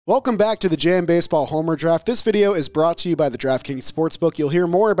Welcome back to the Jam Baseball Homer Draft. This video is brought to you by the DraftKings Sportsbook. You'll hear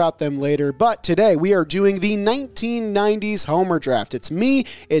more about them later, but today we are doing the 1990s Homer Draft. It's me,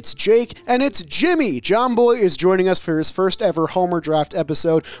 it's Jake, and it's Jimmy. Jomboy is joining us for his first ever Homer Draft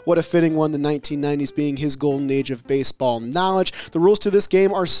episode. What a fitting one, the 1990s being his golden age of baseball knowledge. The rules to this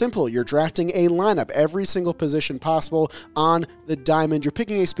game are simple. You're drafting a lineup, every single position possible on the diamond. You're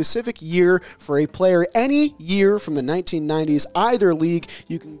picking a specific year for a player, any year from the 1990s, either league.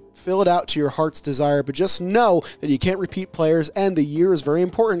 You can fill it out to your heart's desire, but just know that you can't repeat players, and the year is very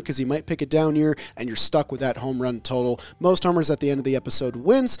important because you might pick a down year and you're stuck with that home run total. Most homers at the end of the episode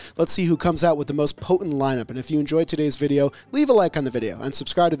wins. Let's see who comes out with the most potent lineup. And if you enjoyed today's video, leave a like on the video and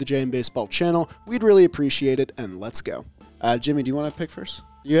subscribe to the Jam Baseball channel. We'd really appreciate it, and let's go. Jimmy, do you want to pick first?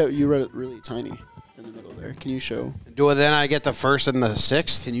 You wrote it really tiny in the middle there. Can you show? Then I get the first and the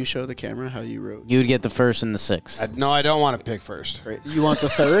sixth? Can you show the camera how you wrote? You would get the first and the sixth. No, I don't want to pick first. Right. You want the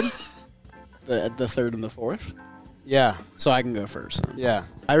third? the third and the fourth? Yeah. So I can go first then. Yeah.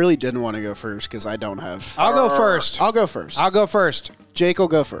 I really didn't want to go first because I don't have... I'll go first. I'll go first. I'll go first. Jake will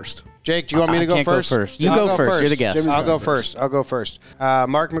go first. Jake, do you want me to go first? Go first. You go first. You're the guest. I'll go first. I'll go first.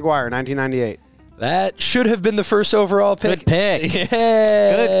 Mark McGwire, 1998. That should have been the first overall pick. Good pick.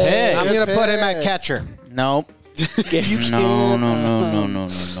 Yeah. Good pick. I'm going to put him at catcher. Nope. No.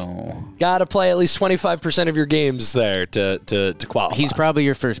 Gotta play at least 25% of your games there to qualify. He's probably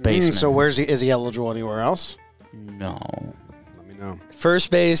your first baseman. So is he eligible anywhere else? No. Let me know.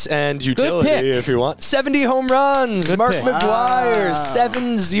 First base and utility if you want. 70 home runs. Good Mark pick. McGwire,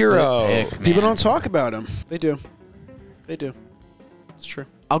 7-0. People don't talk about him. They do. They do. It's true.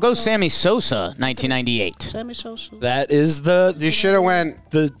 I'll go Sammy Sosa, 1998. Sammy Sosa. That is the... You should have went...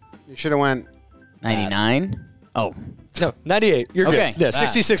 You should have went... 99? Oh. No, 98. You're okay. good. Yeah,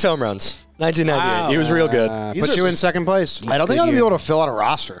 66 home runs. 1998. He was real good. Put you in second place. I don't think I'm going to be able to fill out a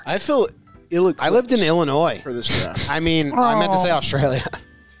roster. I feel ill-equipped. I lived in Illinois. For this draft. I mean, I meant to say Australia.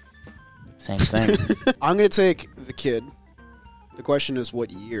 Same thing. I'm going to take the kid. The question is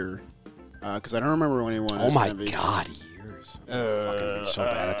what year? Because I don't remember when he won. Oh, my God. Years. Fucking so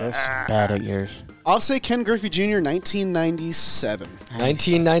bad at this. Bad at years. I'll say Ken Griffey Jr., 1997.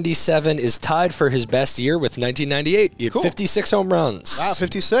 1997 is tied for his best year with 1998. He had 56 home runs. Wow,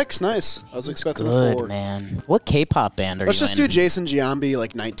 56. Nice. I was expecting Good, a 4. man. What K-pop band are Let's you just in? do Jason Giambi,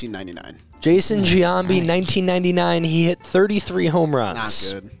 like 1999. Jason Giambi, 1999. He hit 33 home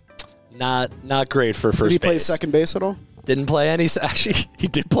runs. Not good. Not great for first base. Did he play second base at all? Didn't play any. Actually, he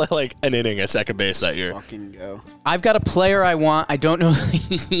did play like an inning at second base that year. Fucking go. I've got a player I want. I don't know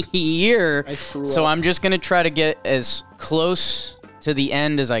the year, so I'm just going to try to get as close to the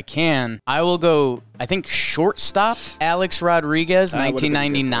end as I can. I will go, I think, shortstop, Alex Rodriguez,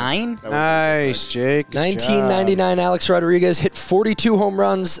 1999. Nice, Jake. 1999, Alex Rodriguez hit 42 home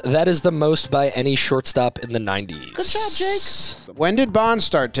runs. That is the most by any shortstop in the 90s. Good job, Jake. When did Bonds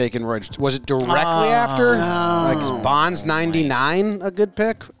start taking roids? Was it directly after? Like, is Bonds 99 a good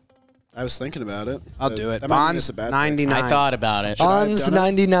pick? I was thinking about it. I'll do it. That might mean it's Bonds a bad pick. 99. I thought about it. Bonds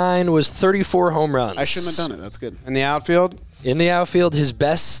 99 was 34 home runs. I shouldn't have done it. That's good. In the outfield? In the outfield, his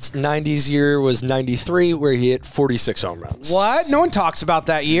best 90s year was 93, where he hit 46 home runs. What? No one talks about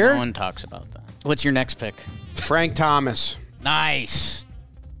that year. No one talks about that. What's your next pick? Frank Thomas. Nice.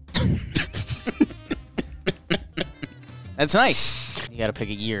 That's nice. You got to pick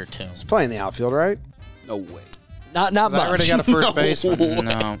a year, too. He's playing the outfield, right? No way. Not much. I already got a first baseman.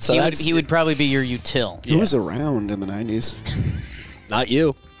 No. So he would probably be your util. Who was around in the 90s? Not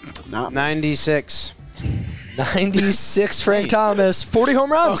you. Not 96. 96, Frank Thomas, 40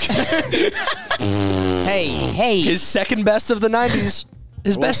 home runs. Hey. His second best of the 90s.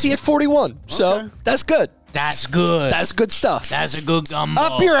 His best, he hit 41. So that's good. That's good. That's good stuff. That's a good gumbo.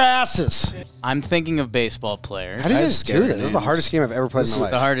 Up your asses. I'm thinking of baseball players. How do you That's guys do scary this? This is the names. hardest game I've ever played in my It's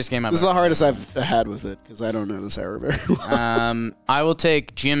life. the hardest game I've This is ever the hardest I've had with it because I don't know this era very well. I will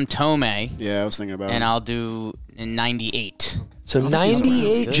take Jim Tomei, Yeah, I was thinking about and it. I'll do in 98. So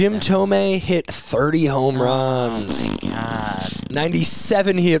 98, Jim Tomei hit 30 home runs. Oh, my God.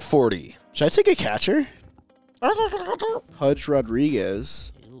 97, he hit 40. Should I take a catcher? Pudge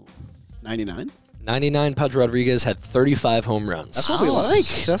Rodriguez. 99? 99, Pudge Rodriguez had 35 home runs. That's what we like.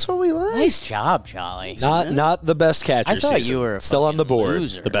 That's what we like. Nice job, Jolly. Not the best catcher I thought season. you were a still on the board.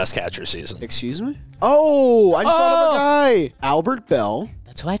 loser. The best catcher season. Excuse me? Oh, I just thought of a guy. Albert Bell.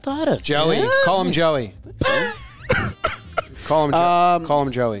 That's what I thought of. Joey. Yeah. Call him Joey. Call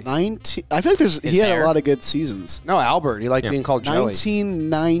him Joey. 19. I feel like he had a lot of good seasons. No, Albert. He liked being called Joey.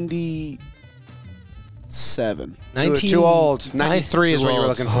 1997. 97. Too old. 93 is what you were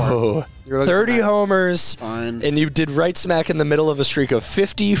looking for. Oh. You were looking 30 for homers. Fine. And you did right smack in the middle of a streak of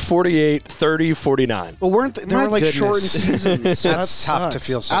 50, 48, 30, 49. Well, weren't they My were like goodness. shortened seasons? So That's that tough to sucks.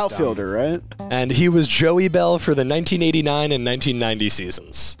 feel so Outfielder, right? And he was Joey Bell for the 1989 and 1990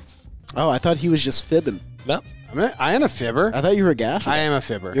 seasons. Oh, I thought he was just fibbing. No. I am a fibber. I thought you were a gaffer. I am a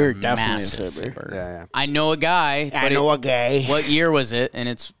fibber. You're definitely Massive a fibber. fibber. Yeah. I know a guy. I know a gay. What year was it? And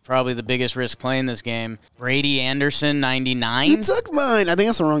it's probably the biggest risk playing this game. Brady Anderson, 99. You took mine. I think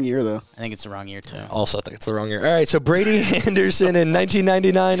that's the wrong year, though. I think it's the wrong year, too. Also think it's the wrong year. All right, so Brady Anderson in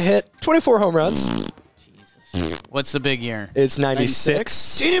 1999 hit 24 home runs. Jesus. What's the big year? It's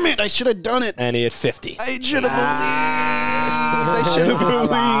 96. Damn it! I should have done it. And he hit 50. I should have believed. I should have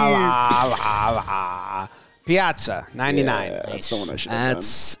believed. Piazza, 99. Yeah, that's the one I should have done.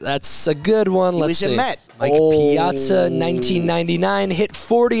 That's a good one. Let's was a see. Met. Mike Piazza, 1999, hit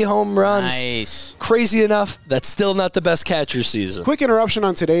 40 home runs. Nice. Crazy enough, that's still not the best catcher season. Quick interruption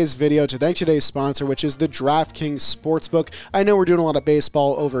on today's video to thank today's sponsor, which is the DraftKings Sportsbook. I know we're doing a lot of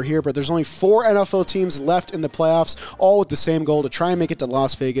baseball over here, but there's only 4 NFL teams left in the playoffs, all with the same goal to try and make it to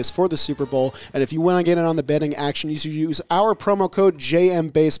Las Vegas for the Super Bowl. And if you want to get in on the betting action, you should use our promo code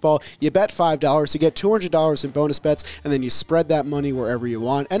JMBaseball. You bet $5, you get $200 in bonus bets, and then you spread that money wherever you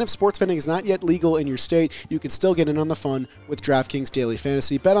want. And if sports betting is not yet legal in your state, you can still get in on the fun with DraftKings Daily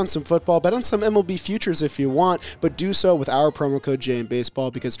Fantasy. Bet on some football, bet on some MLB futures if you want, but do so with our promo code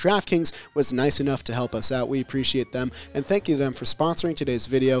JMBaseball because DraftKings was nice enough to help us out. We appreciate them, and thank you to them for sponsoring today's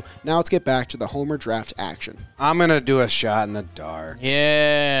video. Now let's get back to the Homer Draft action. I'm going to do a shot in the dark.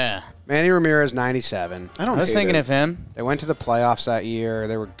 Yeah. Manny Ramirez, 97. I don't I was hate thinking it. of him. They went to the playoffs that year.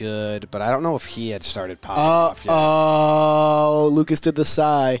 They were good, but I don't know if he had started popping off yet. Oh, Lucas did the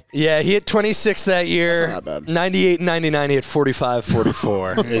sigh. Yeah, he hit 26 that year. That's not bad. 98 and 99, he hit 45,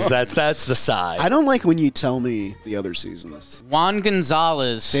 44. That's the side. I don't like when you tell me the other seasons. Juan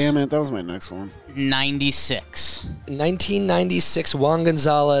Gonzalez, Damn it, that was my next one. 96. 1996, Juan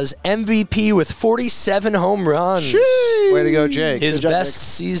Gonzalez, MVP with 47 home runs. Way to go, Jake. His Good job, best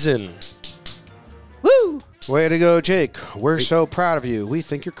Jake. season. Woo! Way to go, Jake. We're so proud of you. We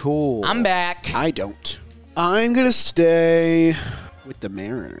think you're cool. I'm back. I don't. I'm going to stay with the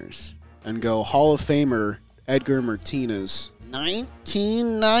Mariners and go Hall of Famer Edgar Martinez.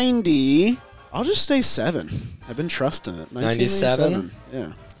 1990. I'll just stay 7. I've been trusting it. 97?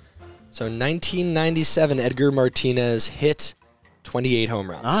 Yeah. So 1997, Edgar Martinez hit 28 home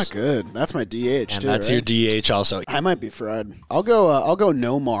runs. Ah, good. That's my DH, And too, that's right? your DH also. I might be fried. I'll go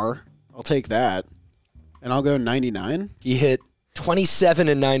Nomar. I'll take that. And I'll go 99. He hit 27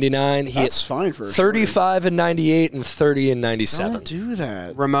 in 99. He That's hit fine for a 35 in 98 and 30 in 97. Don't do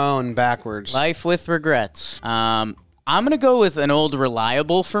that. Ramon backwards. Life with regrets. I'm going to go with an old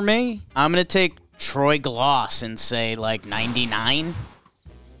reliable for me. I'm going to take Troy Gloss and say like 99.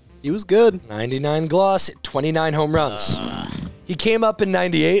 He was good. 99 Gloss, hit 29 home runs. He came up in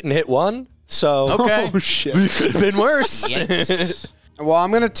 98 and hit 1. So Okay. Oh, shit. it could have been worse. Yes. Well,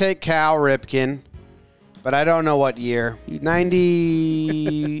 I'm going to take Cal Ripken, but I don't know what year.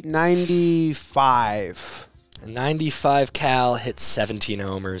 95. 95 Cal hit 17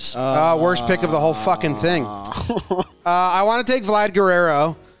 homers. Worst pick of the whole fucking thing. I want to take Vlad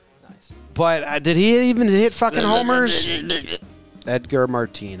Guerrero. Nice. But did he even hit fucking homers? Edgar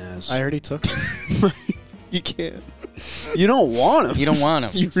Martinez. I already took him. You can't. You don't want him. You don't want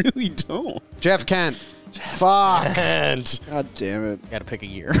him. You really don't. Jeff Kent. Fuck. And God damn it. Got to pick a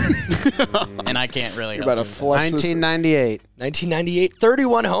year. And I can't really You're help about to him. flush this. 1998. 1998,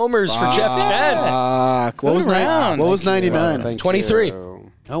 31 homers for Jeff Kent. Fuck. What was around. What was Thank you. 99? Thank 23.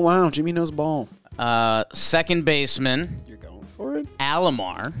 you. Oh, wow. Jimmy knows ball. Second baseman, You're going for it?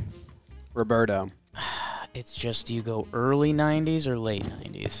 Alomar. Roberto. It's just, do you go early 90s or late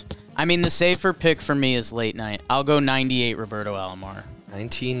 90s? I mean, the safer pick for me is late night. I'll go 98 Roberto Alomar.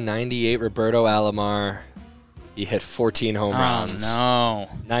 1998, Roberto Alomar. He hit 14 home runs. Oh, no.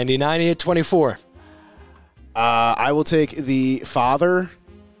 99, he hit 24. I will take the father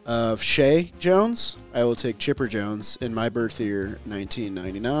of Shea Jones. I will take Chipper Jones in my birth year,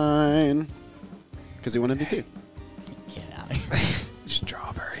 1999, because he won MVP. Get out of here.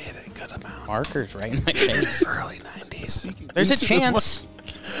 Strawberry hit a good amount. Markers right in my face. Early 90s. There's a chance.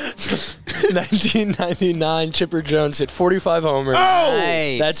 1999, Chipper Jones hit 45 homers.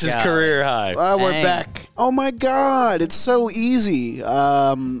 Nice. That's his God. career high. We're Dang. back. Oh, my God. It's so easy.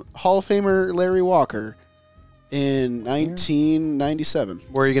 Hall of Famer Larry Walker in 1997.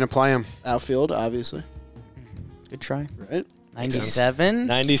 Where are you going to play him? Outfield, obviously. Good try. Right? 97?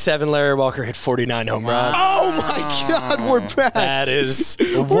 97, Larry Walker hit 49 home runs. Oh, my God. We're back. That is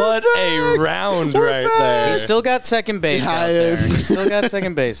what a round right there. He still got second base out there. He still got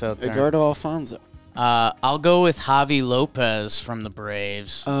second base out there. Edgardo Alfonso. I'll go with Javi Lopez from the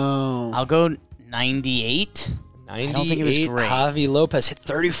Braves. Oh. I'll go 98. 98, I don't think it was great. Javi Lopez hit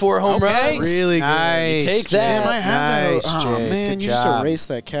 34 home runs. Really good. Nice. Take that. Damn, I had Nice, that. Oh, Jake. man, Good you just job. erased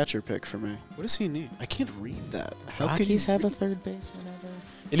that catcher pick for me. What does he need? I can't read that. How can Rockies you have a read- third baseman ever?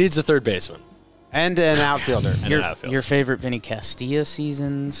 He needs a third baseman. And an outfielder. And an outfielder. Your favorite Vinny Castilla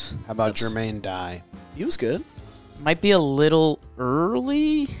seasons? How about That's- Jermaine Dye? He was good. Might be a little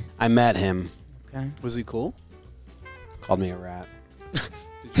early. I met him. Okay. Was he cool? Called me a rat. Did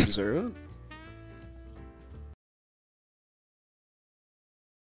you deserve it?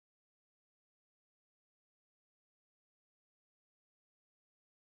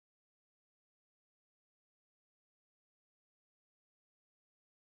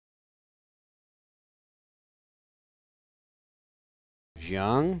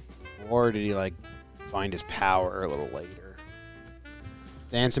 Young, or did he like find his power a little later?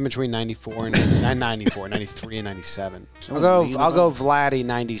 Dancing between 94 and 94, 93 and 97. I'll go Vladdy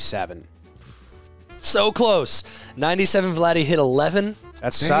 97. So close. 97, Vladdy hit 11.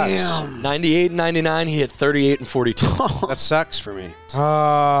 That sucks. Damn. 98 and 99, he hit 38 and 42. That sucks for me. Oh,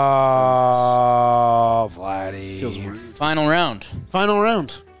 Vladdy. Feels weird. Final round. Final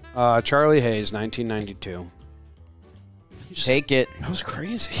round. Charlie Hayes, 1992. Take it. That was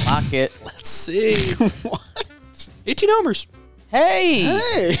crazy. Lock it. Let's see. What? 18 homers. Hey!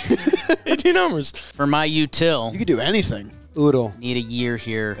 Hey. 18 homers. For my util, You could do anything Oodle. need a year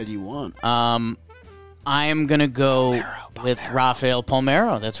here. that you want. I am going to go with Rafael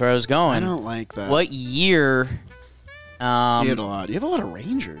Palmeiro. That's where I was going. I don't like that. What year? You had a lot. You have a lot of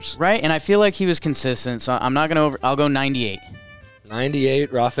Rangers. Right, and I feel like he was consistent, so I'm not going to over. I'll go 98.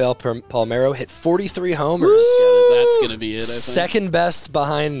 98, Rafael Palmeiro hit 43 homers. That's going to be it, I think. Second best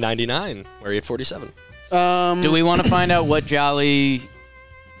behind 99, where he hit 47. Do we want to find out what Jolly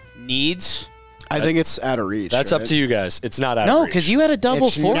needs? I think it's out of reach. That's up to you guys. It's not out No, of reach. because you had a double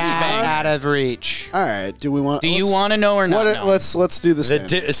It's 40 not bang. out of reach. All right. Do we want? Do you want to know or not? know? Let's do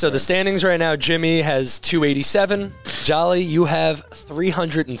this. So the standings right now, Jimmy has 287. Jolly, you have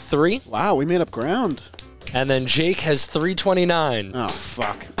 303. Wow, we made up ground. And then Jake has 329. Oh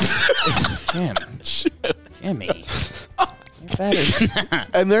fuck. Jim. Jimmy. You're better than that.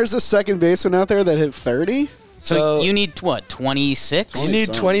 And there's a second baseman out there that hit 30. So you need, what, 26? You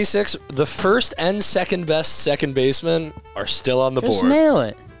need 26. The first and second best second baseman are still on the Just board. nail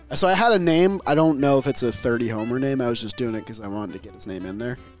it. So I had a name. I don't know if it's a 30 homer name. I was just doing it because I wanted to get his name in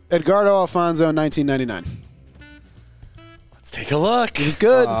there. Edgardo Alfonso, 1999. Let's take a look. He was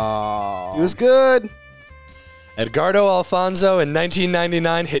good. Oh. He was good. Edgardo Alfonso in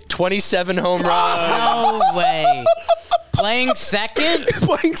 1999 hit 27 home runs. No way. Playing second?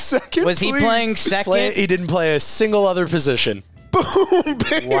 Playing second. Was he please. playing second? He didn't play a single other position. Boom,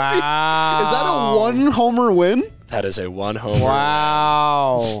 baby. Wow. Is that a one homer win? That is a one homer.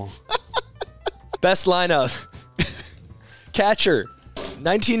 Wow. Best lineup. Catcher,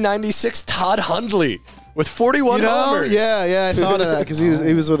 1996 Todd Hundley with 41 homers. Yeah, I thought of that because he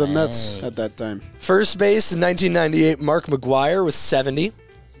was with the Mets at that time. First base in 1998 Mark McGuire with 70.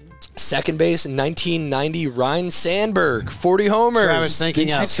 Second base in 1990 Ryan Sandberg, 40 homers. I was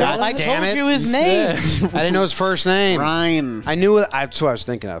thinking, I God damn told it. you his name. I didn't know his first name. Ryan. I knew it. That's what I was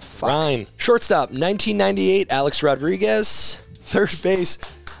thinking of. Fuck. Ryan. Shortstop, 1998 Alex Rodriguez. Third base,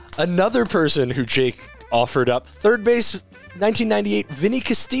 another person who Jake offered up. Third base, 1998 Vinny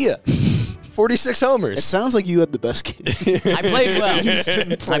Castilla, 46 It homers. sounds like you had the best game. I played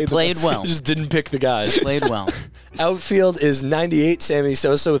well. play I played well. Just didn't pick the guys. Played well. Outfield is 98 Sammy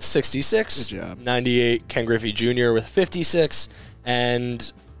Sosa with 66. Good job. 98 Ken Griffey Jr. with 56.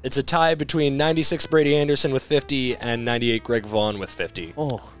 And it's a tie between 96 Brady Anderson with 50 and 98 Greg Vaughn with 50.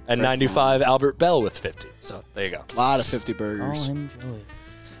 Oh, And 95 Albert Bell with 50. So there you go. A lot of 50 burgers. enjoy it.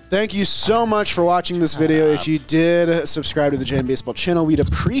 Thank you so much for watching this video. If you did subscribe to the Jam Baseball channel, we'd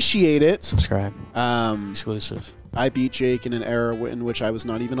appreciate it. Subscribe. Um, Exclusive. I beat Jake in an era in which I was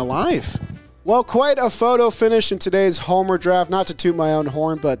not even alive. Well, quite a photo finish in today's Homer draft. Not to toot my own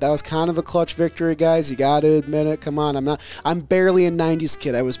horn, but that was kind of a clutch victory, guys. You got to admit it. Come on, I'm barely a 90s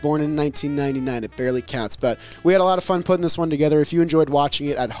kid. I was born in 1999. It barely counts, but we had a lot of fun putting this one together. If you enjoyed watching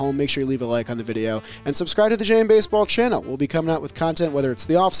it at home, make sure you leave a like on the video and subscribe to the Jam Baseball channel. We'll be coming out with content, whether it's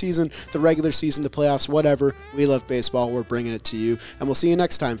the off season, the regular season, the playoffs, whatever. We love baseball. We're bringing it to you, and we'll see you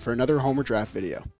next time for another Homer draft video.